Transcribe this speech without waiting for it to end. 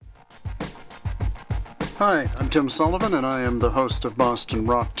Hi, I'm Jim Sullivan, and I am the host of Boston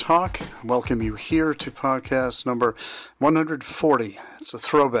Rock Talk. I welcome you here to podcast number 140. It's a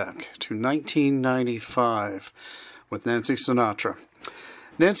throwback to 1995 with Nancy Sinatra.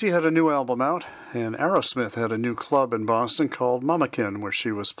 Nancy had a new album out, and Aerosmith had a new club in Boston called Mamakin, where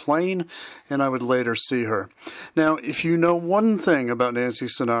she was playing, and I would later see her. Now, if you know one thing about Nancy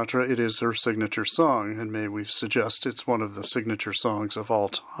Sinatra, it is her signature song, and may we suggest it's one of the signature songs of all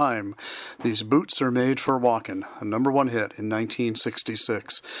time. These Boots Are Made for Walkin', a #1 hit in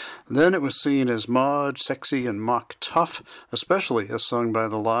 1966. Then it was seen as mod, sexy, and mock tough, especially as sung by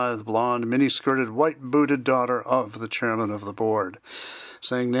the lithe, blonde, mini-skirted, white-booted daughter of the chairman of the board.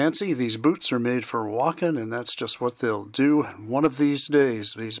 Saying, Nancy, these boots are made for walking, and that's just what they'll do. And one of these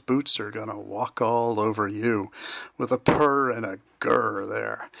days, these boots are going to walk all over you, with a purr and a grr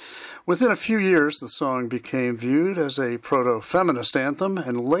there. Within a few years, the song became viewed as a proto-feminist anthem,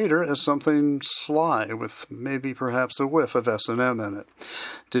 and later as something sly, with maybe perhaps a whiff of S&M in it.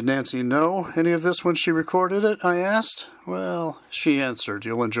 Did Nancy know any of this when she recorded it, I asked? Well, she answered.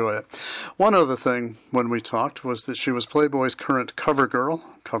 You'll enjoy it. One other thing when we talked was that she was Playboy's current cover girl,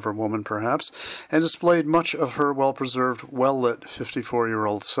 cover woman perhaps, and displayed much of her well-preserved, well-lit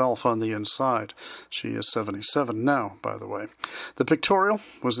 54-year-old self on the inside. She is 77 now, by the way. The pictorial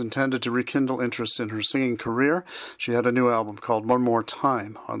was intended to rekindle interest in her singing career. She had a new album called One More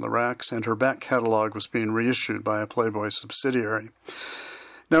Time on the racks, and her back catalog was being reissued by a Playboy subsidiary.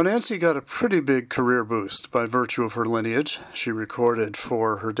 Now, Nancy got a pretty big career boost by virtue of her lineage. She recorded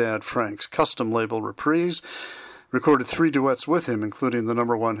for her dad Frank's custom label Reprise, recorded 3 duets with him, including the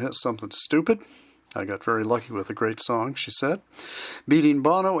 #1 hit Something Stupid. I got very lucky with a great song, she said, beating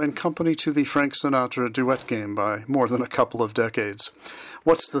Bono and company to the Frank Sinatra duet game by more than a couple of decades.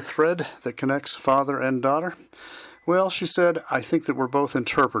 What's the thread that connects father and daughter? Well, she said, I think that we're both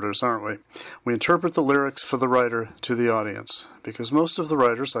interpreters, aren't we? We interpret the lyrics for the writer to the audience, because most of the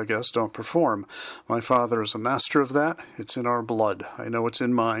writers, I guess, don't perform. My father is a master of that. It's in our blood. I know it's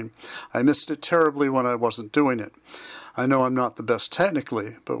in mine. I missed it terribly when I wasn't doing it. I know I'm not the best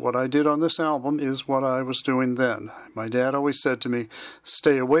technically, but what I did on this album is what I was doing then. My dad always said to me,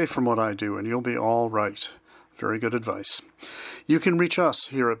 stay away from what I do and you'll be all right. Very good advice. You can reach us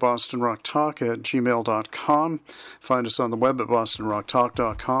here at bostonrocktalk@gmail.com. Find us on the web at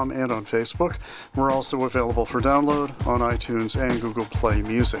bostonrocktalk.com and on Facebook. We're also available for download on iTunes and Google Play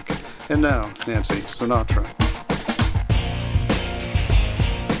Music. And now, Nancy Sinatra.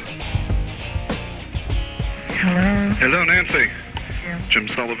 Hello. Hello, Nancy. Yeah. Jim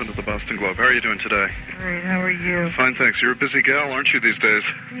Sullivan of the Boston Globe. How are you doing today? Great. How are you? Fine, thanks. You're a busy gal, aren't you, these days?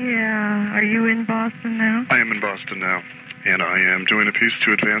 Yeah. Are you in Boston now? I am in Boston now, and I am doing a piece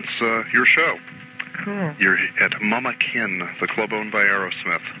to advance your show. Cool. You're at Mamakin, the club owned by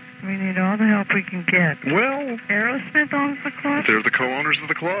Aerosmith. We need all the help we can get. Well, Aerosmith owns the club? they're the co-owners of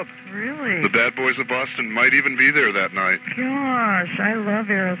the club. Really? The bad boys of Boston might even be there that night. Gosh, I love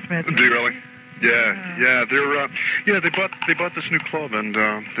Aerosmith. Do you really? Yeah. They're they bought this new club, and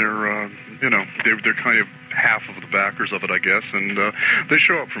they're kind of half of the backers of it, I guess, and they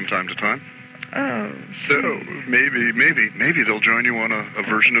show up from time to time. Oh. So maybe they'll join you on a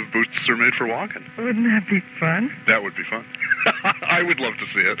version of Boots Are Made for Walking. Wouldn't that be fun? That would be fun. I would love to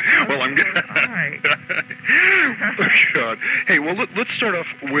see it. Well, I'm good. All right. Oh, God. Hey, well, let's start off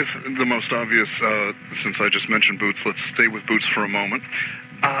with the most obvious, since I just mentioned Boots. Let's stay with Boots for a moment.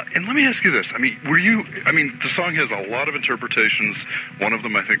 And let me ask you this. The song has a lot of interpretations. One of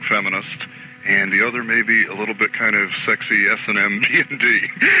them, I think, feminist, and the other maybe a little bit kind of sexy S&M B&D.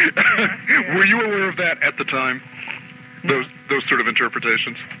 Yeah. Were you aware of that at the time? Those sort of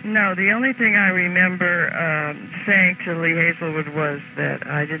interpretations? No, the only thing I remember saying to Lee Hazelwood was that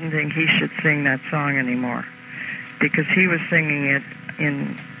I didn't think he should sing that song anymore because he was singing it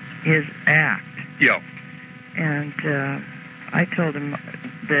in his act. Yeah. And I told him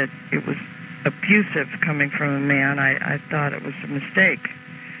that it was abusive coming from a man. I thought it was a mistake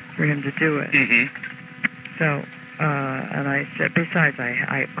for him to do it. Mm-hmm. So, and I said, besides,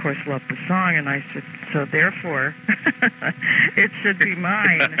 I of course love the song, and I said, so therefore, it should be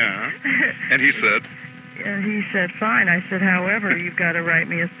mine. And he said? And he said, fine. I said, however, you've got to write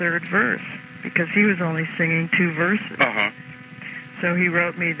me a third verse, because he was only singing 2 verses. Uh-huh. So he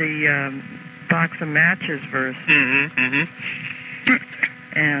wrote me the box of matches verse. Mm-hmm, mm-hmm.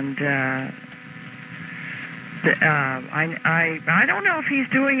 And I don't know if he's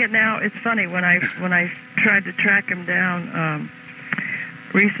doing it now. It's funny, when I tried to track him down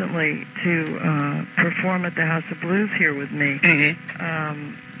recently to perform at the House of Blues here with me,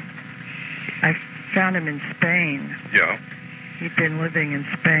 mm-hmm. I found him in Spain. Yeah. He'd been living in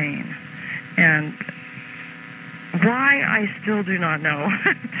Spain. And Why, I still do not know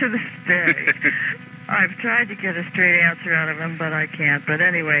to this day. I've tried to get a straight answer out of him, but I can't. But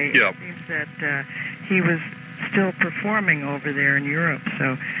anyway, Yep. It seems that he was still performing over there in Europe.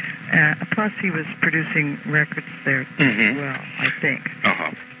 So, plus he was producing records there as well, I think.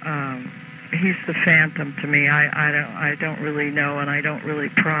 He's the phantom to me. I don't really know, and I don't really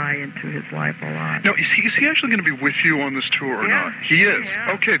pry into his life a lot. Now, is he actually going to be with you on this tour or not? He is.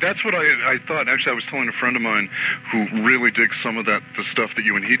 Yeah. Okay, that's what I thought. Actually, I was telling a friend of mine who really digs some of the stuff that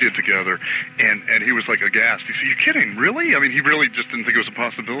you and he did together, and he was like aghast. He said, "You're kidding, really?" I mean, he really just didn't think it was a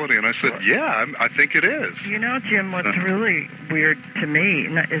possibility. And I said, "Yeah, I think it is." You know, Jim, what's really weird to me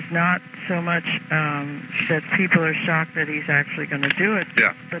is not so much that people are shocked that he's actually going to do it,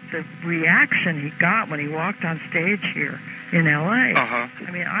 but the reaction he got when he walked on stage here in L.A.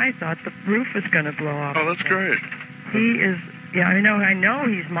 I mean, I thought the roof was going to blow off. Oh, that's great. He is, I know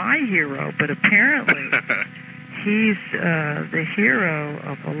he's my hero, but apparently he's the hero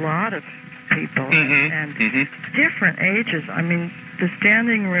of a lot of people and different ages. I mean, the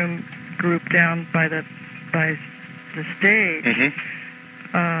standing room group down by the stage,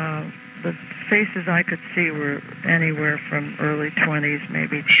 the faces I could see were anywhere from early 20s,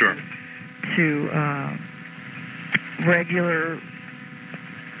 maybe, to regular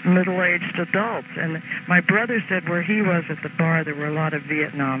middle-aged adults. And my brother said where he was at the bar, there were a lot of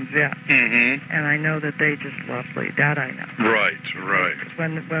Vietnam vets, and I know that they just lovely. That I know. Right.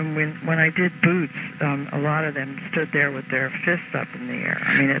 When I did Boots, a lot of them stood there with their fists up in the air.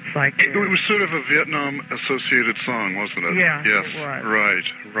 I mean, it's like it was sort of a Vietnam-associated song, wasn't it? Yeah, yes, it was.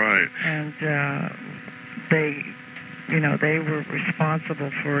 Right. And they were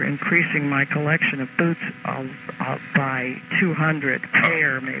responsible for increasing my collection of boots by 200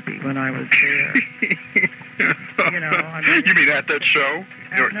 pair, maybe, when I was there. I mean, you mean at that show?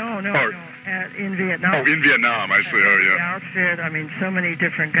 No. In Vietnam. Oh, in Vietnam, I see. Oh, yeah. The outfit, I mean, so many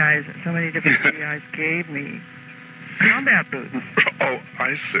different guys gave me combat boots. Oh,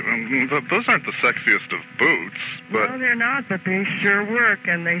 I see. Those aren't the sexiest of boots, but... No, they're not, but they sure work,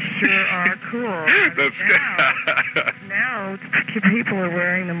 and they sure are cool. That's good. Now, people are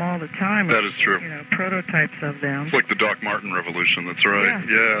wearing them all the time. That is true. Prototypes of them. It's like the Doc Martin revolution, that's right.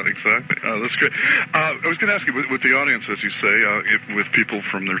 Yeah, exactly. That's great. I was going to ask you, with the audience, as you say, with people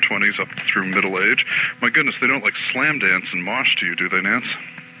from their 20s up through middle age, my goodness, they don't like slam dance and mosh to you, do they, Nance?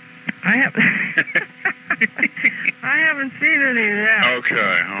 I haven't seen any of that.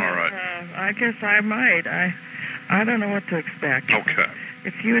 Okay, all right. I guess I might. I don't know what to expect. Okay.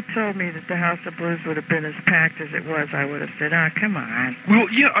 If you had told me that the House of Blues would have been as packed as it was, I would have said, come on. Well,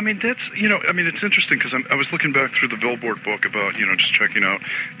 yeah, I mean, that's, it's interesting because I was looking back through the Billboard book about, just checking out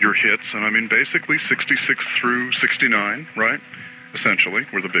your hits, and I mean, basically 66 through 69, right? Essentially,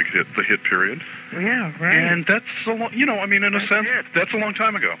 were the hit period. Yeah, right. And that's a long, in a sense, that's a long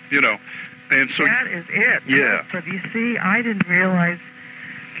time ago, And so that is it. Yeah. But you see, I didn't realize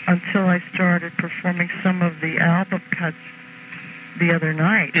until I started performing some of the album cuts the other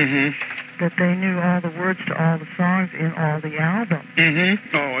night that they knew all the words to all the songs in all the albums.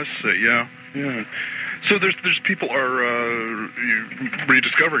 Oh, I see. Yeah. So there's people are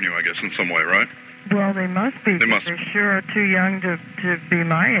rediscovering you, I guess, in some way, right? Well, they must be. They sure are too young to be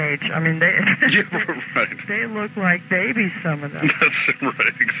my age. I mean, they right. They look like babies, some of them. That's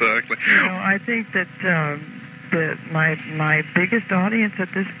right, exactly. I think that my biggest audience at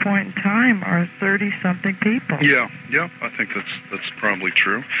this point in time are 30-something people. Yeah, I think that's probably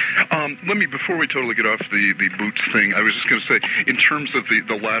true. Before we totally get off the Boots thing, I was just going to say, in terms of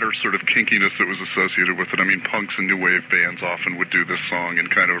the latter sort of kinkiness that was associated with it, I mean, punks and new wave bands often would do this song in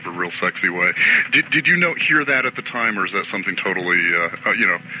kind of a real sexy way. Did you hear that at the time, or is that something totally,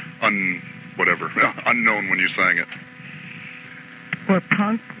 unknown when you sang it? What,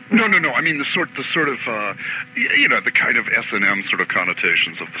 punk? No. I mean the sort of the kind of S&M sort of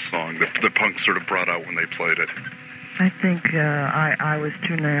connotations of the song that the punk sort of brought out when they played it. I think I was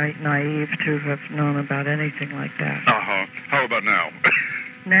too naive to have known about anything like that. How about now?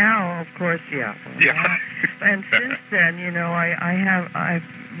 Now, of course, yeah. Yeah. And since then, I've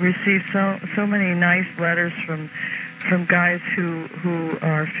received so many nice letters from guys who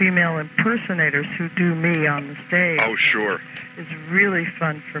are female impersonators who do me on the stage. Oh, sure. It's really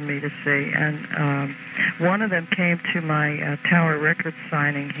fun for me to see. And one of them came to my Tower Records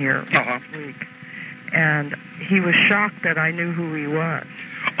signing here last week, and he was shocked that I knew who he was.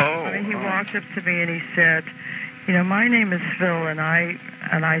 He walked up to me and he said, my name is Phil, and I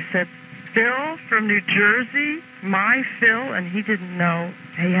said, Phil from New Jersey? My Phil? And he didn't know.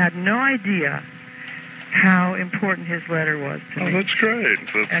 He had no idea how important his letter was to me. Oh, that's great.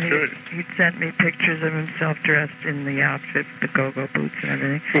 That's great. He'd sent me pictures of himself dressed in the outfit, the go-go boots and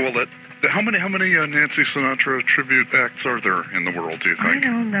everything. Well, how many Nancy Sinatra tribute acts are there in the world, do you think? I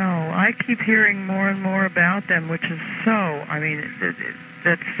don't know. I keep hearing more and more about them, which is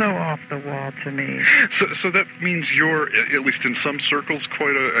that's so off the wall to me. So that means you're, at least in some circles,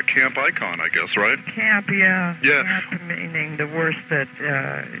 quite a camp icon, I guess, right? Camp, yeah. Yeah. Camp meaning the worst that,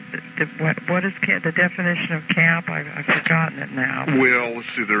 what is camp, the definition of camp? I've forgotten it now. Well, let's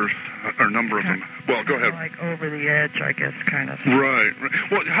see, there are a number of them. Well, go ahead. Like over the edge, I guess, kind of. Right.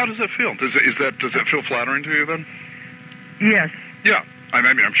 Well, how does that feel? Does that feel flattering to you then? Yes. Yeah. I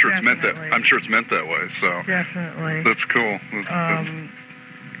mean, I'm sure Definitely. it's meant that way. So definitely. that's cool.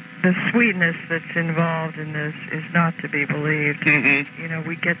 The sweetness that's involved in this is not to be believed. Mm-hmm. You know,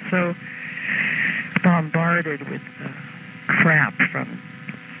 we get so bombarded with crap from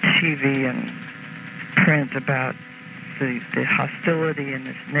TV and print about the hostility in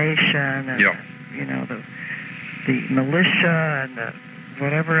this nation, and you know, the militia and the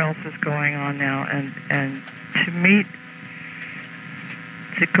whatever else is going on now, and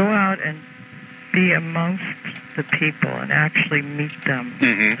to go out and be amongst the people and actually meet them.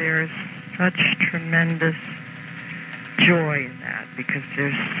 Mm-hmm. There's such tremendous joy in that, because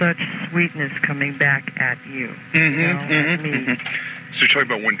there's such sweetness coming back at you. Mm-hmm. You know, Mm-hmm. at me. Mm-hmm. So you're talking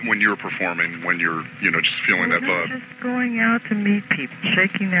about when you're performing, when you're, just feeling that vibe. Just going out to meet people,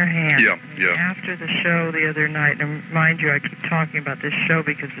 shaking their hand. Yeah. After the show the other night, and mind you, I keep talking about this show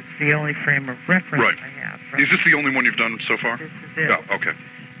because it's the only frame of reference I have. Is this the only one you've done so far? This is it. Yeah, okay.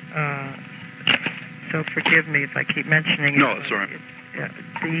 So forgive me if I keep mentioning it. No, that's all right.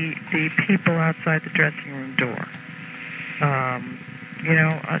 The people outside the dressing room door,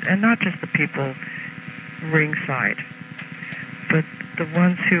 and not just the people ringside, but the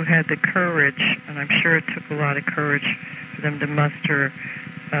ones who had the courage, and I'm sure it took a lot of courage for them to muster,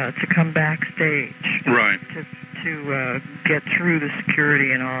 to come backstage, right, to get through the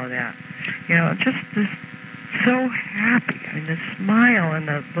security and all of that. You know, just this. So happy. I mean, the smile and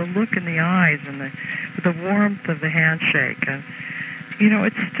the look in the eyes and the warmth of the handshake. And,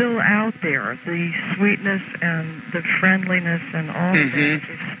 it's still out there. The sweetness and the friendliness and all of that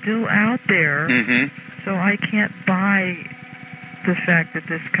is still out there. Mm-hmm. So I can't buy the fact that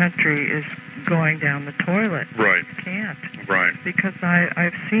this country is going down the toilet. Right. I can't. Right. Because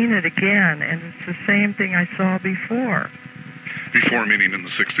I've seen it again, and it's the same thing I saw before. Before, meaning in the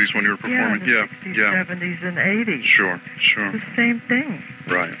 60s when you were performing? Yeah, the 60s, 70s, and 80s. Sure. It's the same thing.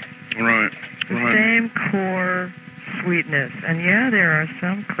 Right. The same core sweetness. And there are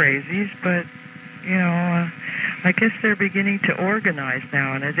some crazies, but, I guess they're beginning to organize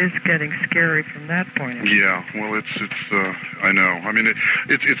now, and it is getting scary from that point of view. Yeah, well, it's I know. I mean,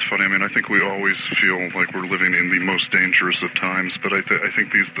 it's funny. I mean, I think we always feel like we're living in the most dangerous of times, but I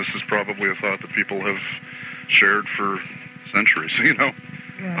think this is probably a thought that people have shared for centuries,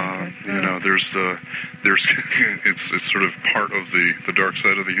 Yeah, there's it's sort of part of the dark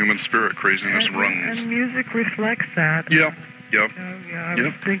side of the human spirit. Craziness runs. And music reflects that. Yeah. I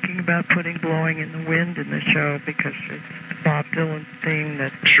was thinking about putting "Blowing in the Wind" in the show because it's Bob Dylan's theme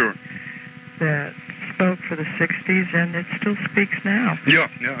that spoke for the 60s, and it still speaks now. Yeah,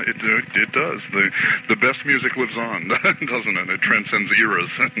 it does. The best music lives on, doesn't it? It transcends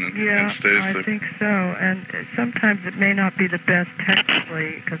eras and stays there. I think so. And sometimes it may not be the best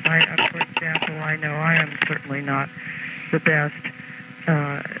technically, because for example, I know I am certainly not the best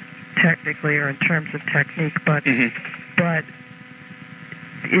technically or in terms of technique, but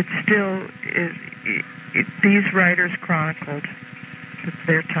it still is. These writers chronicled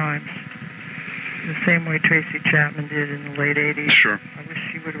their times. The same way Tracy Chapman did in the late 80s. Sure. I wish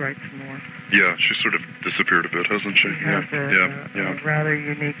she would write some more. Yeah, she sort of disappeared a bit, hasn't she? She has a rather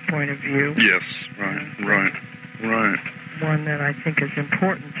unique point of view. Yes, right. One that I think is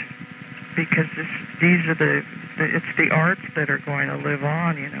important, because it's the arts that are going to live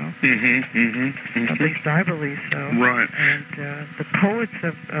on, At least I believe so. Right. And the poets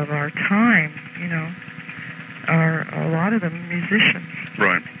of our time, are a lot of them musicians.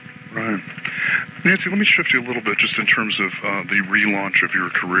 Right. Nancy, let me shift you a little bit just in terms of the relaunch of your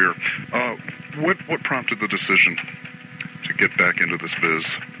career. What prompted the decision to get back into this biz?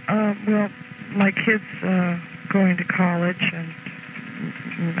 Well, my kids going to college, and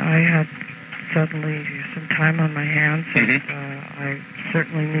I had suddenly some time on my hands, and I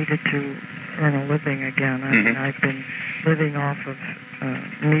certainly needed to earn a living again. I mean, I've been living off of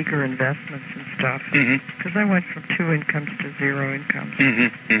meager investments and stuff, because I went from 2 incomes to 0 incomes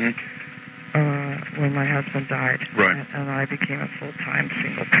when my husband died, right. and I became a full-time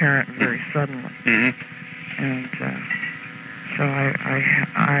single parent very suddenly. and so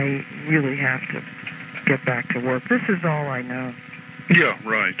I really have to get back to work. This is all I know. Yeah,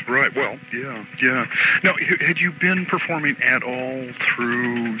 right. Well, yeah. Now, had you been performing at all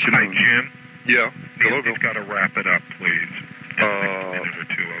through, Hi, Jim. Yeah. Hello, Bill. We've got to wrap it up, please. Just a minute or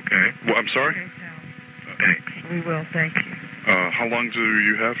two, okay? Well, I'm sorry? Okay, Sal. Thanks. We will, thank you. How long do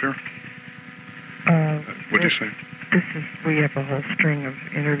you have here? What did you say? We have a whole string of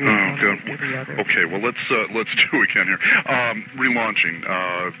interviews. Oh, good. The other. Okay, well, let's do what we can here. Relaunching.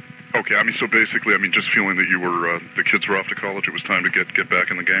 Okay, I mean, so basically, I mean, just feeling that you were, the kids were off to college, it was time to get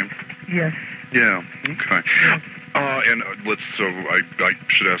back in the game? Yes. Yeah, okay. Yes. And I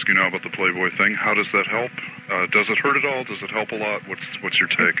should ask you now about the Playboy thing. How does that help? Does it hurt at all? Does it help a lot? What's your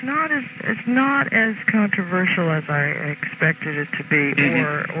take? It's not as controversial as I expected it to be,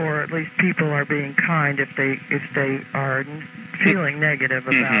 or at least people are being kind if they are feeling negative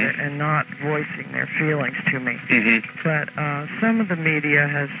about it and not voicing their feelings to me. But some of the media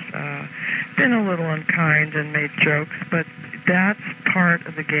has been a little unkind and made jokes, but that's part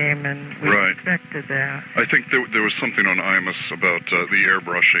of the game, and we expected that. I think there was something on Imus about the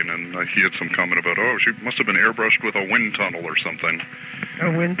airbrushing, and he had some comment about, she must have been airbrushed with a wind tunnel or something.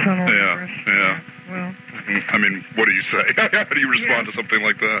 A wind tunnel? Yeah. Well, I mean, what do you say? How do you respond to something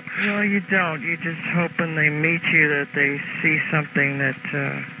like that? Well, you don't. You just hope when they meet you that they see something that,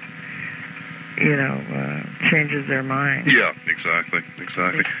 changes their mind. Yeah, exactly.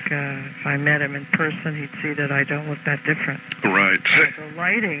 I think, if I met him in person, he'd see that I don't look that different. Right. The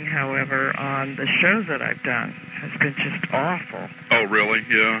lighting, however, on the shows that I've done has been just awful. Oh, really?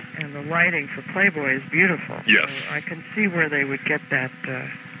 Yeah. And the lighting for Playboy is beautiful. Yes. So I can see where they would get that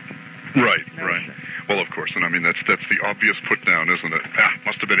Right. notion. Well, of course, and I mean that's the obvious put down, isn't it?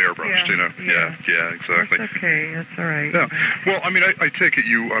 Must have been airbrushed, Yeah, exactly. That's okay. That's all right. Yeah. Well, I mean, I take it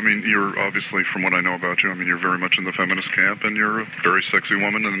you're obviously, from what I know about you, I mean, you're very much in the feminist camp, and you're a very sexy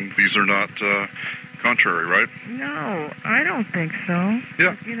woman, and these are not contrary, right? No, I don't think so.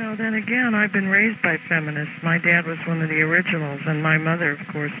 Yeah. Then again, I've been raised by feminists. My dad was one of the originals, and my mother, of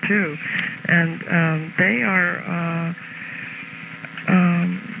course, too. And they are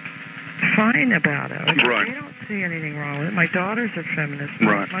fine about it. Right. They don't see anything wrong with it. My daughters are feminists,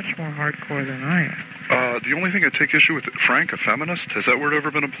 much more hardcore than I am. The only thing I take issue with, Frank, a feminist, has that word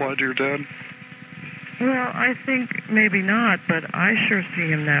ever been applied to your dad? Well, I think maybe not, but I sure see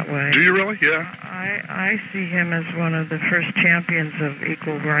him that way. Do you really? Yeah. I see him as one of the first champions of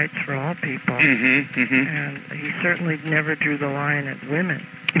equal rights for all people. And he certainly never drew the line at women.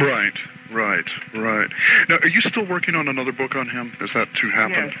 Right. Now, are you still working on another book on him? Is that to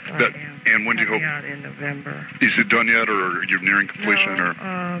happen? Yes, I am. And when do you hope? Out in November. Is it done yet, or are you nearing completion?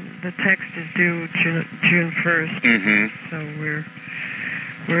 No, the text is due June 1st. So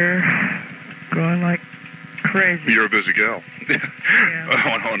we're going like crazy. You're a busy gal. Yeah.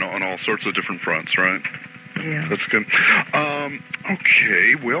 on all sorts of different fronts, right? Yeah. That's good.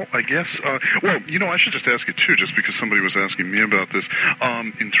 Okay, well, I guess, I should just ask you, too, just because somebody was asking me about this,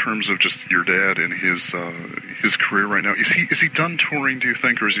 in terms of just your dad and his career right now. Is he done touring, do you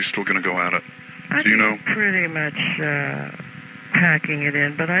think, or is he still going to go at it? Do you know? Pretty much packing it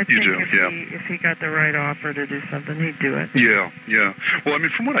in, but I think if he got the right offer to do something, he'd do it. Yeah. Well, I mean,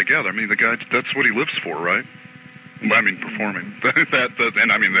 from what I gather, I mean, the guy, that's what he lives for, right? I mean, performing. I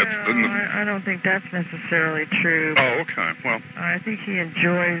don't think that's necessarily true. Oh, okay. Well, I think he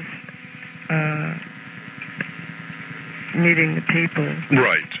enjoys meeting the people.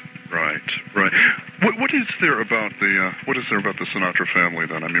 Right. What is there about the Sinatra family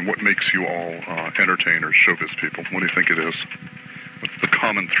then? I mean, what makes you all entertainers, showbiz people? What do you think it is? What's the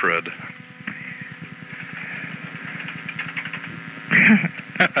common thread?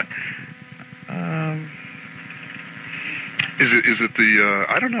 Is it the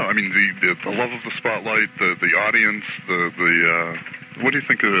I don't know. I mean the love of the spotlight, the audience, the what do you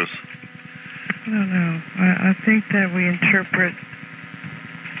think it is? I don't know. I think that we interpret.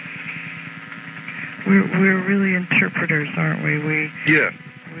 We're really interpreters, aren't we?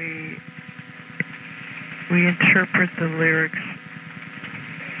 We interpret the lyrics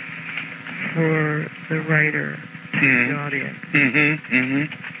for the writer to the audience.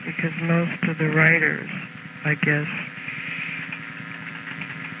 Because most of the writers, I guess,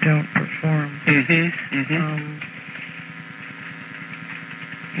 don't perform.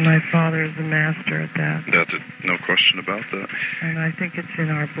 My father is a master at that. That's it. No question about that. And I think it's in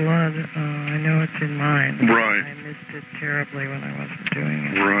our blood. I know it's in mine. Right. I missed it terribly when I wasn't doing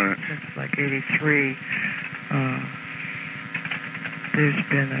it. Right. Since like 83, there's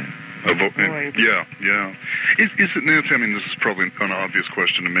been void. Yeah. Is it, Nancy, I mean, this is probably an obvious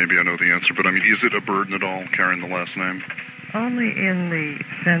question, and maybe I know the answer, but I mean, is it a burden at all, carrying the last name? Only in the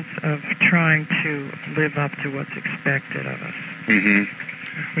sense of trying to live up to what's expected of us.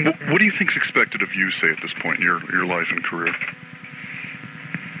 Mm-hmm. What do you think's expected of you, say, at this point in your life and career?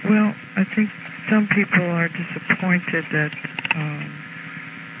 Well, I think some people are disappointed that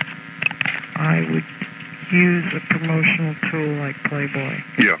I would use a promotional tool like Playboy.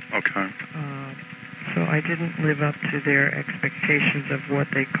 Yeah, okay. So I didn't live up to their expectations of what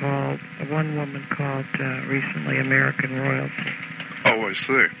they called, one woman called recently American royalty. Oh, I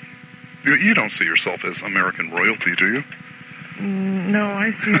see. You don't see yourself as American royalty, do you? No,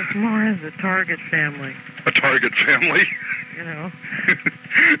 I see us more as a target family. A target family? You know.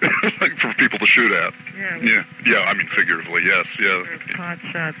 Like for people to shoot at. Yeah, I mean, figuratively, yes, yeah. Pot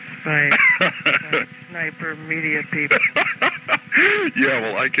shots by sniper media people. Yeah,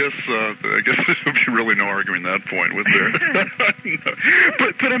 well, I guess there'd be really no arguing that point, would there?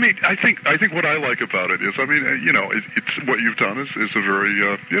 But I mean, I think what I like about it is, I mean, it's what you've done is a very,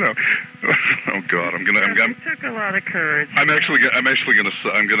 oh God, It took a lot of courage. I'm gonna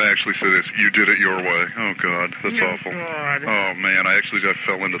actually say this. You did it your way. Oh God, that's awful. God. Oh man, I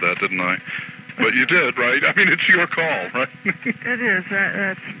fell into that, didn't I? But you did, right? I mean, it's your call, right? It is.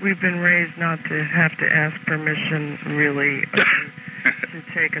 We've been raised not to have to ask permission, really, to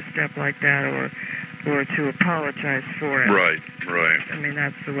take a step like that, or to apologize for it. Right. I mean,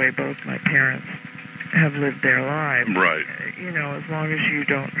 that's the way both my parents have lived their lives. Right. As long as you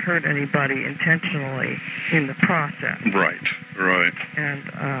don't hurt anybody intentionally in the process. Right. And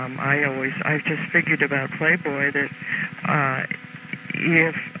I just figured about Playboy that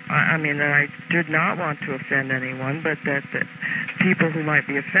that I did not want to offend anyone, but that people who might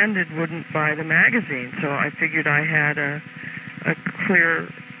be offended wouldn't buy the magazine. So I figured I had a clear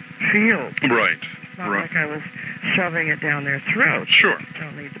field. Right. It's not like I was shoving it down their throats. Sure. They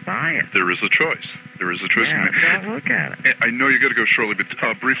don't need to buy it. There is a choice. Yeah, don't look at it. I know you got to go shortly, but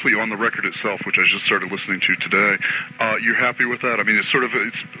briefly on the record itself, which I just started listening to today, you're happy with that? I mean,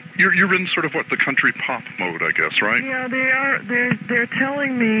 you're in sort of what the country pop mode, I guess, right? Yeah, they are. They're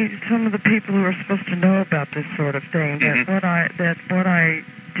telling me, some of the people who are supposed to know about this sort of thing, that what I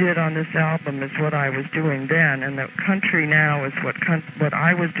did on this album is what I was doing then, and that country now is what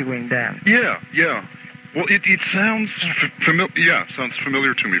I was doing then. Yeah. Well, it sounds familiar. Yeah, sounds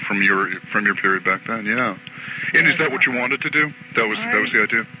familiar to me from your period back then. Yeah. And is that what you wanted to do? That was the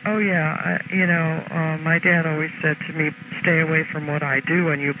idea. Oh yeah. My dad always said to me, "Stay away from what I do,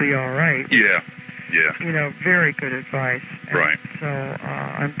 and you'll be all right." Yeah. Very good advice. And right. So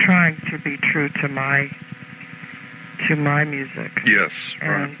I'm trying to be true to my music. Yes.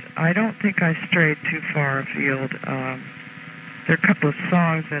 And I don't think I strayed too far afield. There are a couple of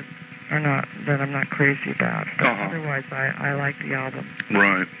songs that I'm not crazy about. But otherwise, I like the album.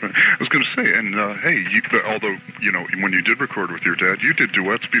 Right. I was going to say, and although when you did record with your dad, you did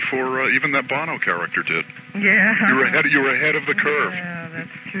duets before even that Bono character did. Yeah. You were ahead of the curve. Yeah, that's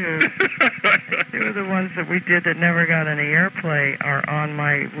true. Two of the ones that we did that never got any airplay are on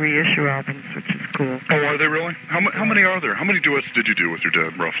my reissue albums, which is cool. Oh, are they really? How many are there? How many duets did you do with your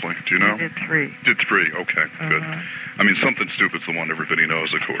dad, roughly? Do you know? We did 3. Did 3? Okay, good. I mean, Something Stupid's the one everybody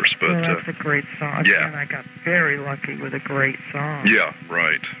knows, of course, but. Well, that's a great song. Yeah. And I got very lucky with a great song. Yeah,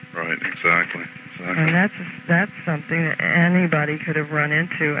 right, exactly. And that's something that anybody could have run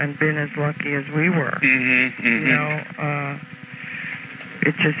into and been as lucky as we were. Mm-hmm.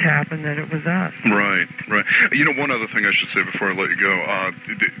 It just happened that it was us. Right. One other thing I should say before I let you go,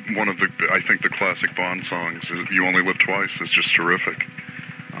 one of the classic Bond songs is "You Only Live Twice" is just terrific.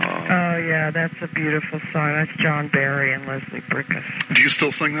 Oh yeah, that's a beautiful song. That's John Barry and Leslie Bricusse. Do you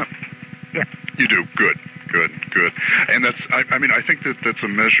still sing that? Yeah. You do. Good. And that's, I think that's a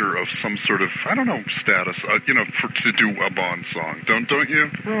measure of some sort of, status, to do a Bond song. Don't you?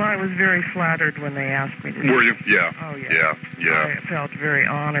 Well, I was very flattered when they asked me to do Were you? Yeah. Oh, yeah. Yeah. I felt very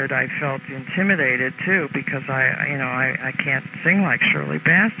honored. I felt intimidated, too, because I can't sing like Shirley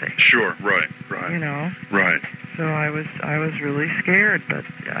Bassey. Sure, right. Right. So I was really scared, but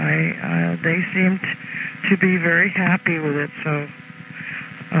they seemed to be very happy with it, so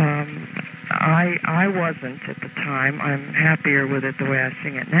I wasn't at the time. I'm happier with it the way I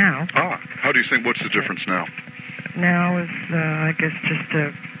sing it now. How do you sing? What's the difference now? Now is, I guess, just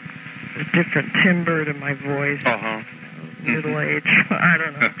a different timbre to my voice. Middle age. I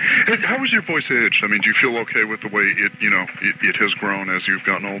don't know. How was your voice aged? I mean, do you feel okay with the way it has grown as you've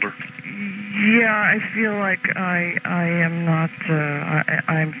gotten older? Yeah, I feel like I am not.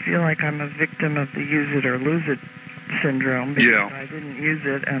 I feel like I'm a victim of the use it or lose it syndrome because Yeah. I didn't use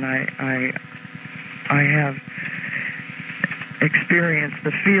it, and I have experienced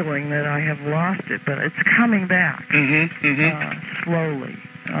the feeling that I have lost it, but it's coming back slowly.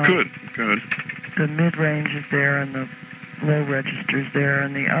 Good. The mid-range is there, and the low register's there,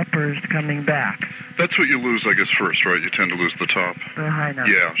 and the upper's coming back. That's what you lose, I guess, first, right? You tend to lose the top. The high note.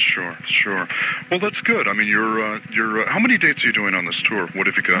 Yeah, sure. Well, that's good. I mean, you're how many dates are you doing on this tour? What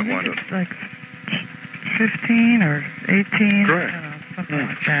have you got lined up? It's like 15 or 18. Great. I don't know, something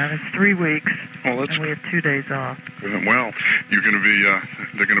like that. It's 3 weeks. Well, that's and we have 2 days off. well. You're going to be.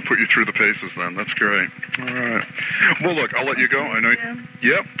 They're going to put you through the paces then. That's great. All right. Well, look, I'll let you go. I know.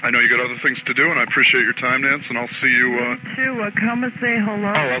 Yep. I know you got other things to do, and I appreciate your time, Nance. And I'll see you. Me too. Come and say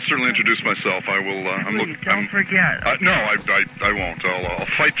hello. Oh, I'll certainly introduce myself. I will. Please, don't forget. No, I won't. I'll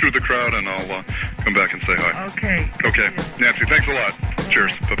fight through the crowd, and I'll come back and say hi. Okay. Okay. Nancy, thanks a lot.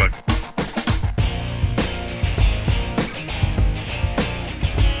 Cheers. Bye-bye.